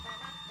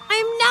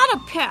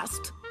not a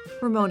pest,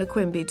 Ramona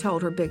Quimby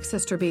told her big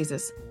sister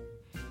Beezus.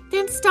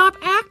 Then stop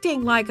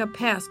acting like a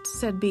pest,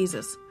 said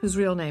Beezus, whose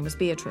real name is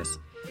Beatrice.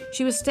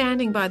 She was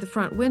standing by the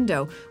front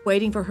window,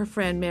 waiting for her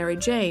friend Mary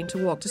Jane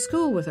to walk to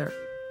school with her.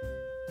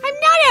 I'm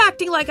not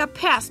acting like a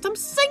pest. I'm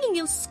singing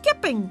and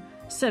skipping,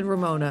 said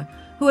Ramona,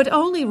 who had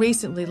only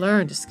recently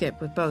learned to skip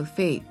with both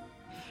feet.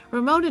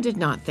 Ramona did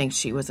not think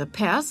she was a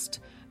pest.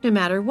 No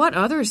matter what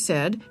others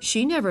said,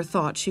 she never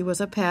thought she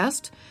was a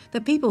pest. The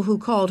people who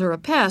called her a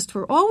pest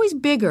were always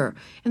bigger,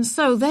 and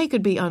so they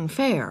could be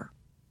unfair.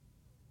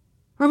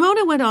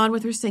 Ramona went on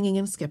with her singing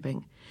and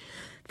skipping.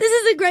 This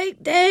is a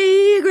great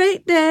day, a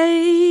great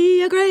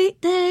day, a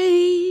great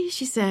day,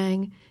 she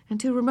sang. And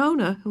to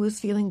Ramona, who was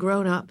feeling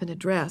grown up in a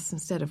dress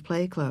instead of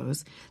play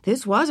clothes,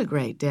 this was a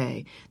great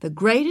day, the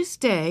greatest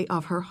day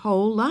of her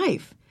whole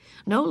life.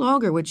 No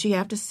longer would she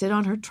have to sit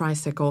on her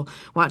tricycle,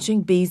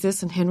 watching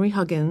Beezus and Henry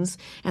Huggins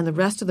and the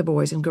rest of the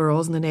boys and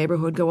girls in the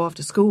neighborhood go off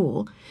to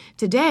school.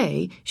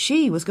 Today,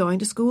 she was going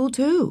to school,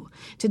 too.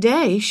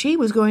 Today, she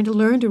was going to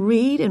learn to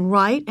read and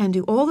write and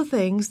do all the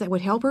things that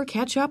would help her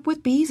catch up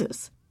with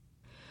Beezus.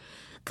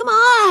 Come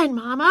on,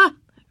 Mama,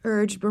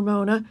 urged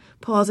Ramona,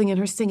 pausing in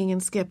her singing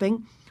and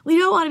skipping. We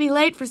don't want to be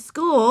late for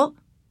school.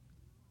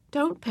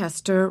 Don't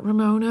pester,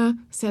 Ramona,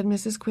 said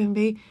Mrs.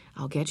 Quimby.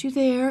 I'll get you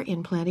there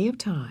in plenty of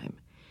time.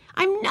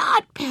 I'm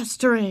not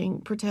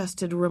pestering,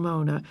 protested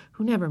Ramona,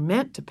 who never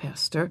meant to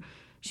pester.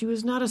 She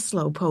was not a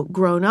slowpoke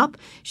grown-up.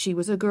 She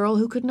was a girl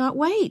who could not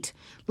wait.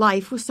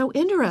 Life was so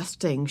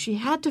interesting. She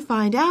had to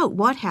find out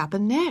what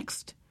happened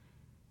next.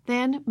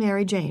 Then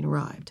Mary Jane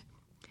arrived.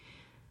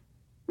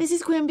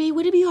 Mrs. Quimby,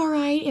 would it be all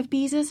right if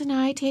Beezus and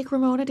I take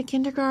Ramona to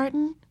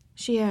kindergarten?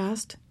 She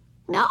asked.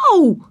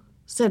 No,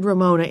 said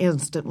Ramona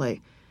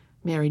instantly.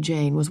 Mary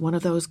Jane was one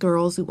of those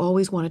girls who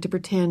always wanted to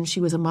pretend she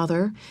was a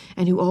mother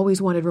and who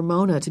always wanted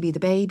Ramona to be the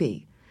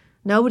baby.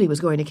 Nobody was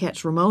going to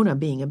catch Ramona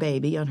being a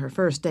baby on her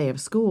first day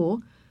of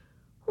school.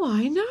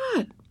 Why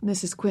not?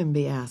 Mrs.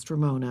 Quimby asked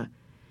Ramona.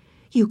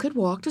 You could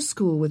walk to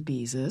school with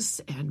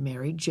Beezus and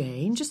Mary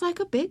Jane just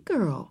like a big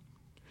girl.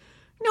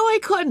 No, I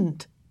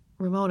couldn't.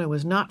 Ramona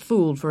was not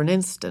fooled for an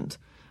instant.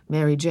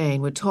 Mary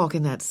Jane would talk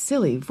in that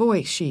silly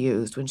voice she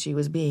used when she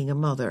was being a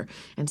mother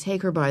and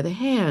take her by the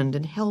hand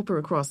and help her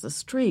across the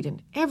street,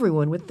 and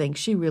everyone would think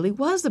she really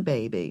was a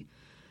baby.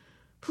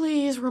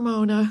 Please,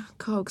 Ramona,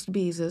 coaxed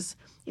Beezus.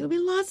 It'll be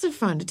lots of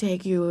fun to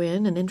take you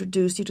in and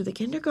introduce you to the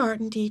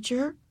kindergarten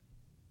teacher.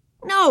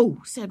 No,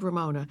 said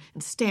Ramona,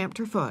 and stamped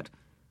her foot.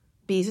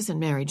 Beezus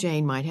and Mary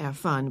Jane might have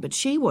fun, but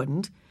she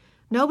wouldn't.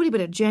 Nobody but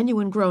a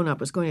genuine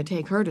grown-up was going to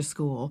take her to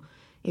school.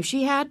 If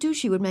she had to,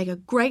 she would make a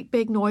great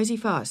big noisy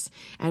fuss,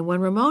 and when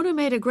Ramona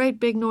made a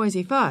great big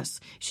noisy fuss,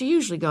 she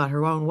usually got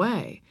her own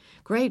way.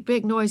 Great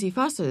big noisy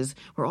fusses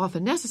were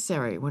often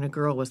necessary when a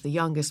girl was the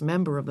youngest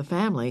member of the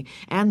family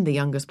and the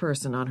youngest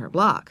person on her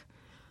block.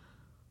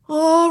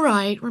 All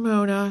right,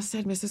 Ramona,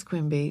 said Mrs.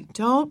 Quimby,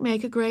 don't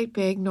make a great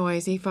big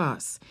noisy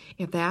fuss.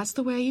 If that's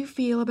the way you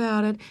feel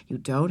about it, you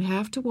don't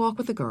have to walk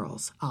with the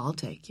girls. I'll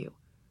take you.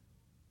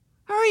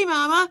 Hurry,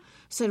 Mama,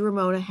 said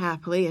Ramona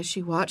happily as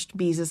she watched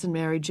Beezus and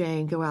Mary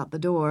Jane go out the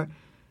door.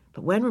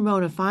 But when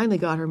Ramona finally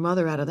got her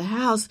mother out of the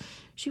house,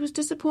 she was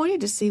disappointed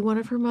to see one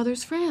of her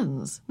mother's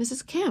friends,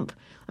 Mrs. Kemp,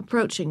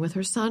 approaching with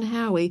her son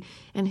Howie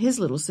and his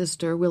little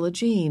sister Willa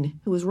Jean,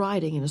 who was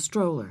riding in a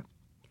stroller.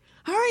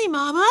 Hurry,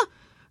 Mama,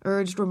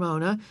 urged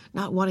Ramona,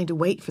 not wanting to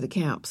wait for the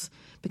Kemps.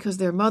 Because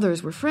their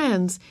mothers were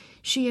friends,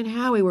 she and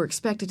Howie were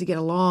expected to get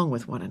along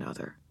with one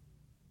another.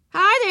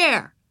 Hi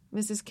there,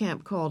 Mrs.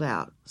 Kemp called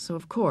out, so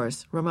of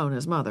course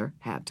Ramona's mother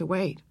had to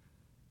wait.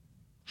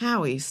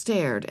 Howie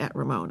stared at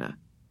Ramona.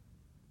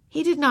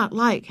 He did not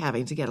like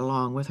having to get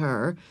along with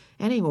her,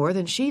 any more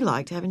than she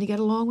liked having to get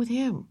along with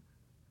him.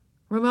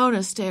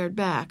 Ramona stared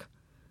back.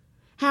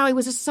 Howie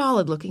was a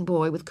solid-looking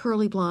boy with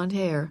curly blonde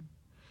hair.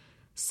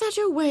 Such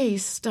a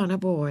waste on a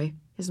boy,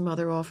 his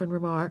mother often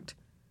remarked.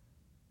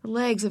 The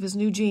legs of his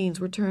new jeans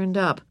were turned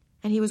up,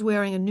 and he was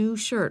wearing a new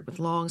shirt with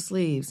long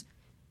sleeves.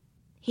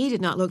 He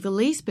did not look the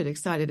least bit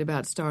excited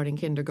about starting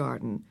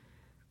kindergarten.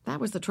 That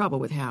was the trouble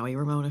with Howie,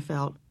 Ramona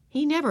felt.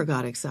 He never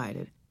got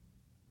excited.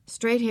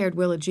 Straight-haired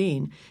Willa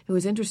Jean, who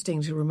was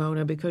interesting to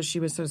Ramona because she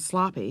was so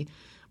sloppy,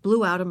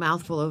 blew out a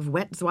mouthful of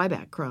wet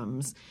Zwieback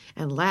crumbs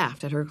and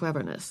laughed at her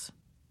cleverness.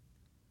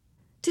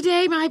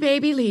 Today my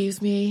baby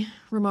leaves me,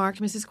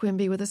 remarked Mrs.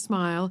 Quimby with a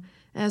smile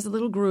as the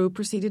little group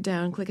proceeded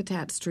down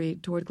Klickitat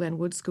Street toward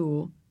Glenwood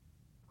School.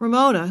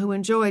 Ramona, who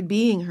enjoyed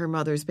being her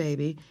mother's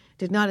baby,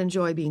 did not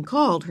enjoy being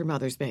called her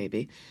mother's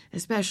baby,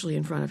 especially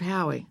in front of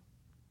Howie.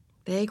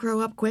 They grow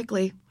up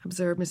quickly,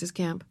 observed Mrs.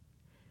 Kemp.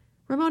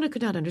 Ramona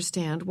could not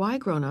understand why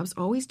grown-ups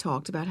always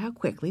talked about how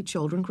quickly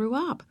children grew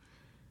up.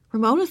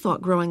 Ramona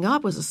thought growing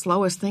up was the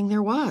slowest thing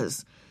there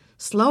was,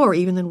 slower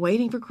even than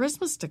waiting for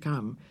Christmas to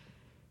come.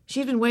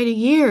 She'd been waiting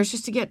years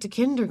just to get to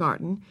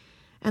kindergarten,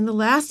 and the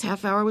last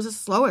half hour was the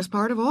slowest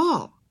part of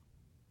all.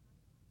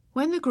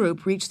 When the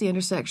group reached the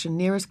intersection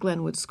nearest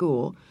Glenwood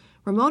School,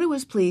 Ramona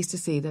was pleased to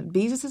see that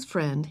Beezus'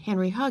 friend,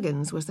 Henry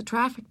Huggins, was the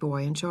traffic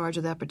boy in charge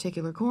of that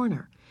particular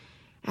corner.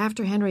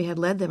 After Henry had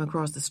led them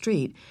across the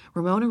street,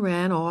 Ramona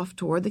ran off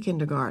toward the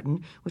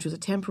kindergarten, which was a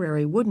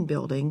temporary wooden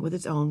building with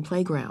its own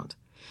playground.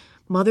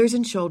 Mothers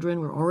and children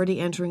were already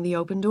entering the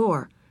open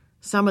door.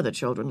 Some of the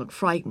children looked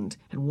frightened,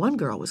 and one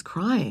girl was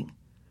crying.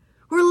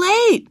 "We're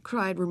late!"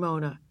 cried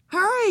Ramona.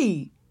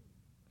 "Hurry!"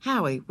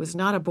 Howie was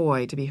not a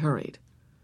boy to be hurried.